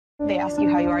They ask you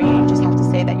how you are, you just have to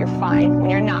say that you're fine when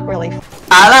you're not really.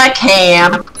 I like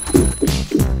ham.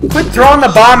 Quit throwing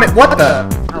the bomb at what the?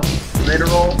 Oh,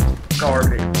 literal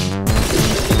garbage.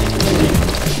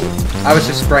 I was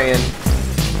just spraying.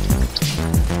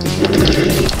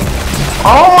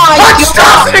 Oh my god!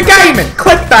 Stop the gaming!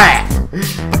 Click that!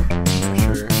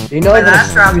 Sure. You know My that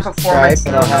last round if you subscribe performance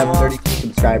and I'll have though. 30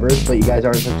 subscribers, but you guys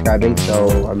aren't subscribing, so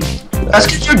That's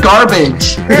because you're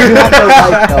garbage. you have no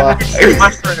like, Noah.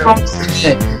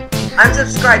 I'm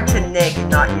subscribed to Nick,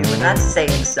 not you, and that's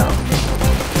saying something.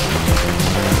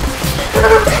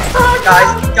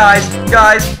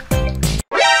 Guys.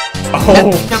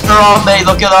 Oh. Look at HARAMBE,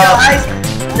 look at us. Guys!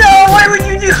 No, why would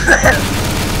you do that?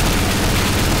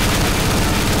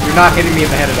 You're not hitting me in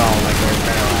the head at all, like we're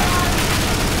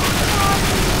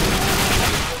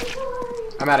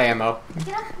I'm out of ammo.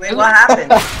 Wait, what happened?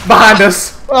 Behind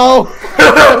us! Oh!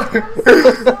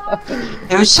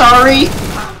 Who's sorry?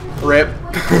 Rip.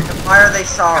 Why are they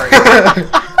sorry?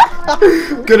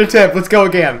 Good attempt, let's go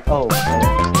again. Oh.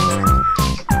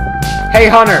 Hey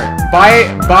Hunter,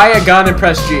 buy a gun and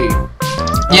press G.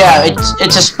 Yeah,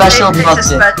 it's a special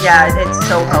button. Yeah, it's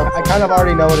so helpful. I kind of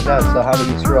already know what it does, so how do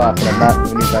you screw up? And I'm not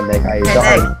doing it on Nick. I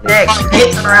don't Nick,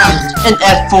 Hit turn around. an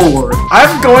F4.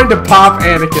 I'm going to pop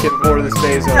Anakin before this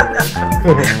day's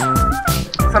over.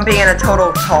 From being a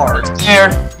total tard. Here.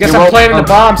 Guess I'm planting the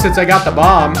bomb since I got the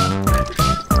bomb.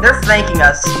 They're flanking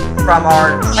us from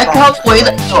our I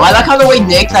like how the way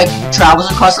Nick like travels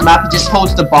across the map and just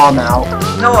holds the bomb out.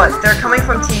 Noah, they're coming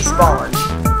from T-spawn.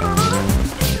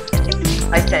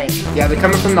 I think. Yeah, they're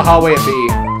coming from the hallway at B.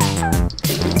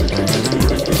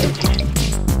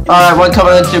 Alright, one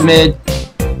coming in through mid.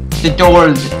 The door,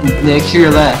 Nick, to your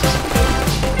left.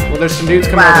 Well, there's some dudes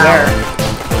coming over there.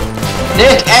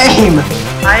 Nick, aim!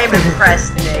 I am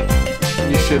impressed, Nick.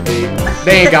 You should be.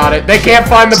 They ain't got it. They can't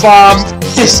find the bomb.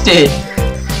 Missed it.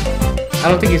 I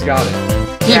don't think he's got it.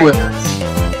 He will.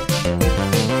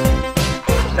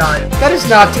 Done. That is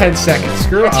not 10 seconds.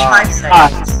 Screw It's off. 5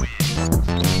 seconds.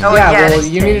 Oh, Yeah, again, well, it's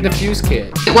you needed a fuse kit.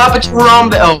 What happened to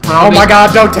HARAMBE? Oh my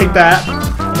god, don't take that.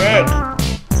 Nick,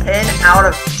 10 out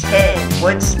of 10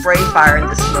 would spray fire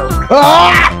into smoke.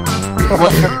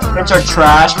 It's our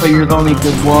trash, but you're the only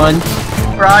good one.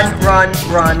 Run.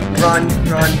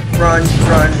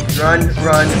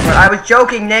 I was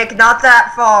joking, Nick, not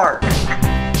that far.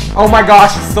 Oh my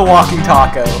gosh, it's the walking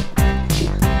taco.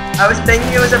 I was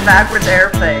thinking it was a backwards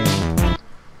airplane.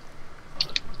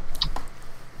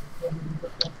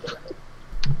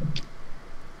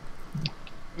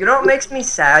 You know what makes me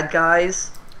sad, guys?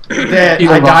 That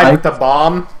I died with the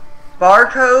bomb.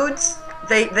 Barcodes,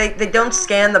 they don't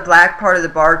scan the black part of the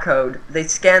barcode. They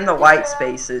scan the white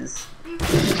spaces.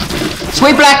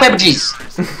 Sweet black beverages.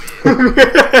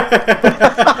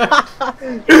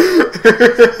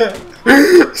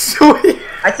 Sweet.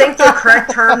 I think the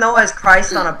correct term though is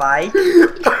Christ on a bike.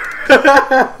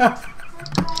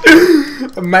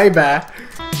 Maybe.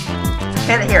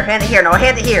 Hand it here, no,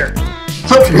 hand it here.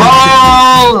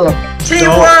 Football!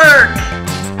 Teamwork!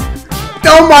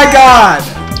 Oh my god!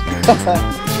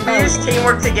 We use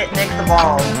teamwork to get Nick the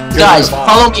ball. Guys,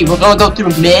 follow me. We're gonna go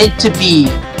through mid to B.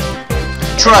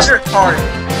 Trust. This is retarded.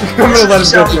 I'm gonna let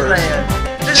This him is go the first. plan.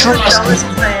 This is the Trust me. dumbest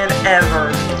plan ever.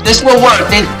 This will work.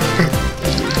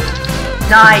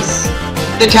 Nice.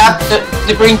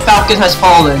 The green falcon has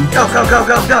fallen. Go.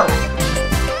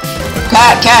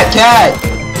 Cat.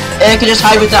 And I can just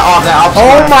hide with that off.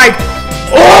 Oh my!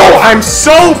 Oh, I'm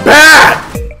so bad!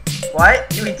 What?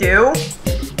 Do we do?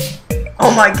 Oh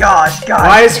my gosh, guys.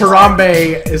 Why is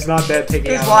HARAMBE is not dead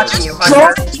taking He's out? watching you,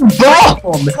 Hunter.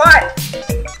 Bomb! What?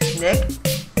 Nick?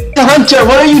 Hunter,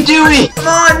 what are you doing? Come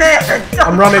on, Nick!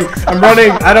 I'm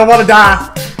running. I don't want to die.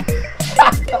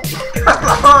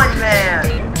 Come on,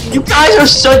 man! You guys are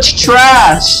such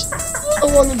trash. The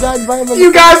one that died by him.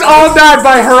 You guys all died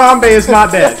by HARAMBE is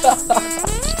not dead.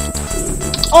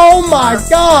 Oh my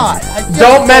god!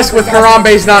 Don't mess with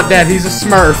HARAMBE's not dead. He's a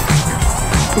smurf.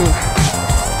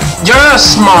 You're a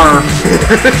smart.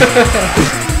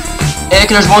 Eric,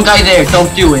 there's one guy there.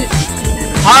 Don't do it.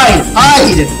 Hide!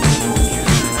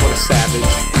 What a savage.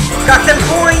 Got them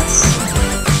points!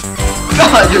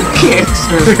 God, you're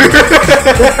cancer.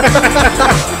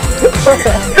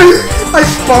 I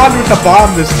spawned with the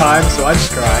bomb this time, so I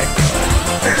just cry.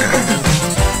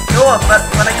 Noah,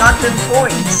 but I got them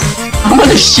points. I'm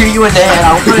gonna shoot you in the head.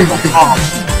 I'll put it in the palm.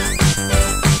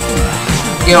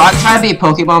 You know, I try to be a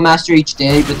Pokemon master each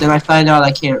day, but then I find out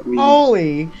I can't read.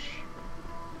 Holy!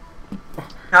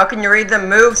 How can you read the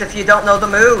moves if you don't know the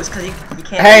moves? Because you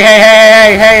can't.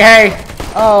 Hey!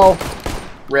 Oh.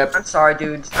 Rip. I'm sorry,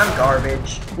 dudes. I'm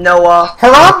garbage. Noah.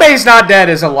 Harambe's not dead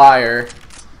is a liar.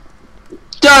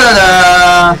 Da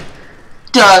da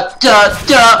da da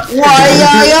da.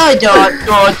 Why da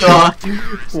da da.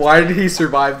 Why did he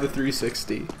survive the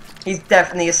 360? He's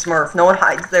definitely a Smurf. No one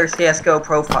hides their CS:GO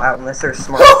profile unless they're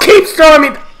Smurf. Who keeps throwing me?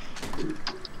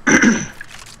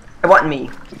 It wasn't me.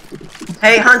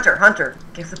 Hey, Hunter, Hunter,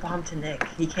 give the bomb to Nick.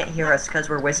 He can't hear us because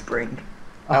we're whispering.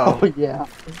 Oh. Oh, yeah.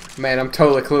 Man, I'm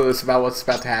totally clueless about what's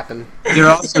about to happen. You're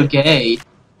also gay.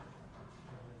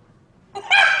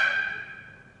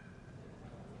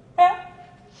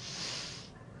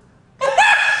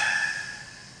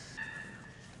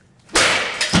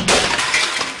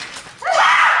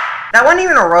 That wasn't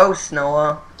even a roast,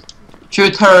 Noah.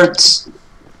 Truth hurts.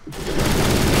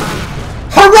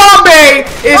 Harambe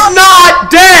is not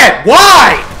dead!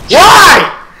 Why?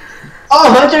 Why?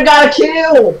 Oh, Hunter got a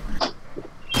kill!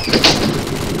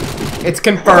 It's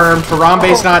confirmed.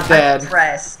 Harambe's not I'm dead.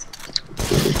 impressed.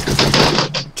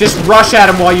 Just rush at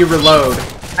him while you reload.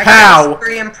 I How? got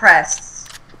very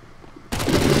impressed.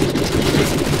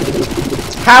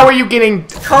 How are you getting...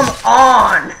 Come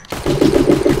on!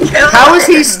 Kill How is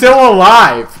he him. still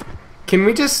alive? Can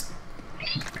we just...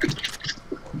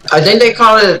 I think they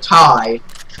call it a tie.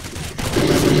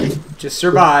 Just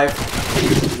survive.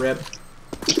 Rip.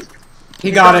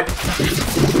 He got it.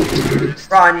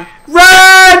 Run.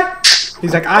 Run!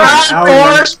 He's like, I'm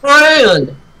out.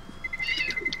 Run!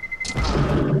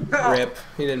 Rip.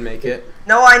 He didn't make it.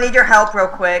 Noah, I need your help real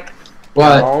quick.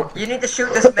 What? No. You need to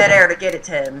shoot this midair to get it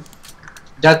to him.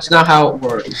 That's not how it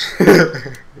works.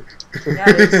 Yeah,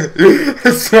 it is.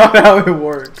 That's not how it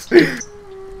works.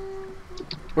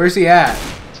 Where's he at?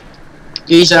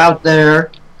 He's out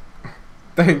there.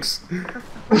 Thanks.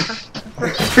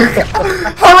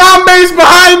 Harambe's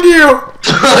behind you!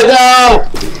 No!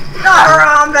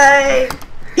 Harambe!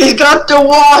 He got the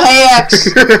wall hacks!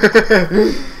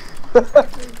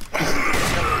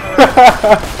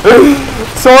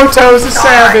 Sorto's a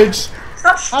savage.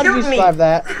 Stop How did you shooting me! survive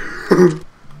that?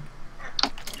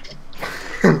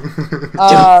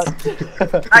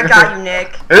 I got you,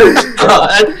 Nick.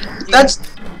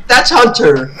 That's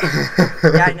Hunter.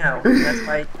 Yeah, I know. That's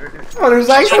why. Oh, there's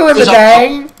actually in the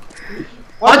day.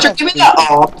 Hunter, give me that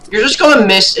off. You're just gonna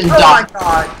miss and Oh die. my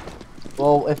god.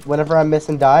 Well, whenever I miss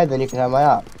and die, then you can have my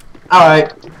op.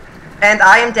 Alright. And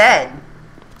I am dead.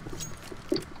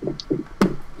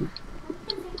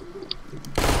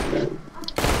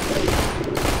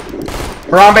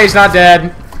 Harambe's not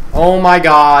dead. Oh my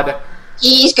god.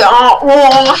 He's got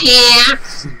wall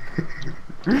hacks.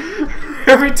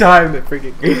 Every time that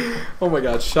freaking... Oh my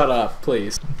god, shut up,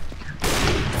 please.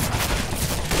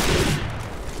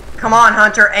 Come on,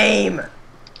 Hunter, aim.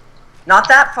 Not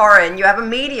that far in. You have a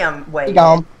medium way. He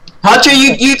gone. Hunter,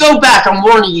 you go back. I'm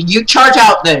warning you. You charge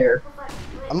out there.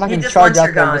 I'm not He gonna just charge wants out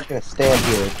your there, I'm gun. just gonna stand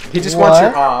here. He just wants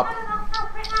your op.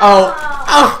 Oh.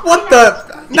 Oh, what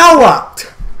the... Noah!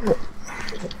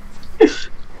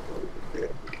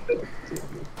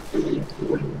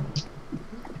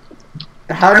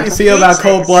 How do you feel about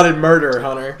cold-blooded murder,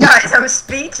 Hunter? Guys, I'm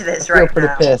speechless I feel right pretty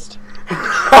now. pissed.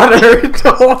 Hunter,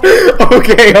 don't...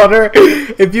 Okay, Hunter.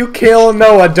 If you kill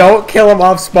Noah, don't kill him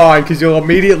off spawn, because you'll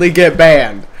immediately get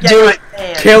banned. Do it.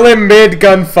 Kill him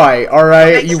mid-gunfight,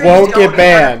 alright? Make You sure won't don't get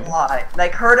banned. hurt him a lot.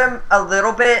 Like, hurt him a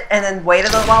little bit, and then wait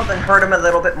a little while, then hurt him a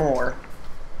little bit more.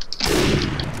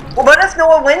 Well, what if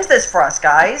Noah wins this for us,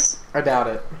 guys? I doubt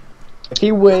it. If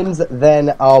he wins,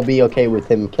 then I'll be okay with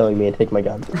him killing me and take my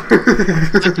gun.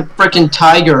 The freaking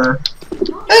tiger.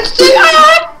 It's the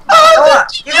Noah,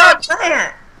 you got a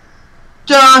plant!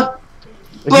 duh.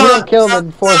 If you don't kill him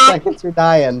in 4 seconds, you're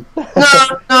dying.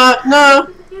 No.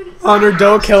 Hunter,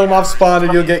 don't kill him off spawn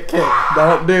or you'll get kicked.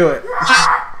 Don't do it.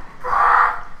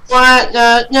 What?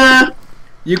 No.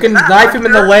 You can knife him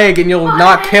in the leg and you'll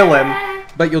not kill him,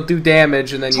 but you'll do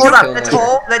damage and then you Hold can up, kill him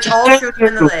later. let's all shoot him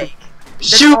in the leg.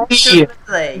 Shoot me. Shoot him in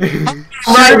the leg.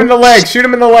 Shoot him in the leg! Shoot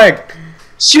him in the leg!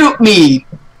 Shoot me.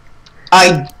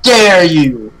 I dare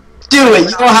you. Do it.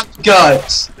 You don't have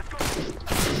guts.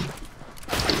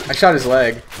 I shot his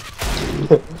leg.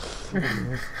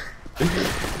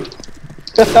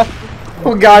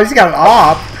 Oh god, he's got an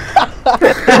op.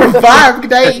 5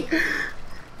 day.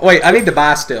 Wait, I need to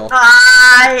buy still.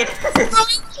 Hide!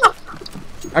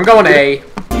 I'm going A.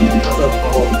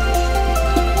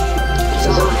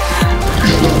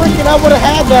 Freaking, I would have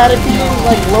had that if he didn't,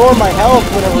 like, lower my health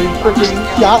whenever he freaking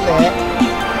shot me.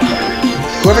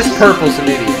 Whoever's purple's an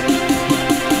idiot.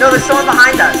 No, there's someone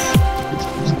behind us.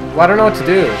 Well, I don't know what to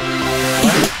do.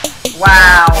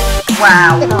 Wow.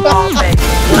 Wow. Harambe.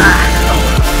 Wow.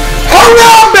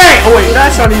 Harambe! Oh wait,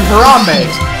 that's not even Harambe.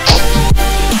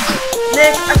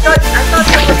 Nick, I thought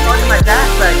someone was on my back,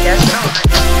 but I guess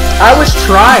not. I was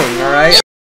trying, alright?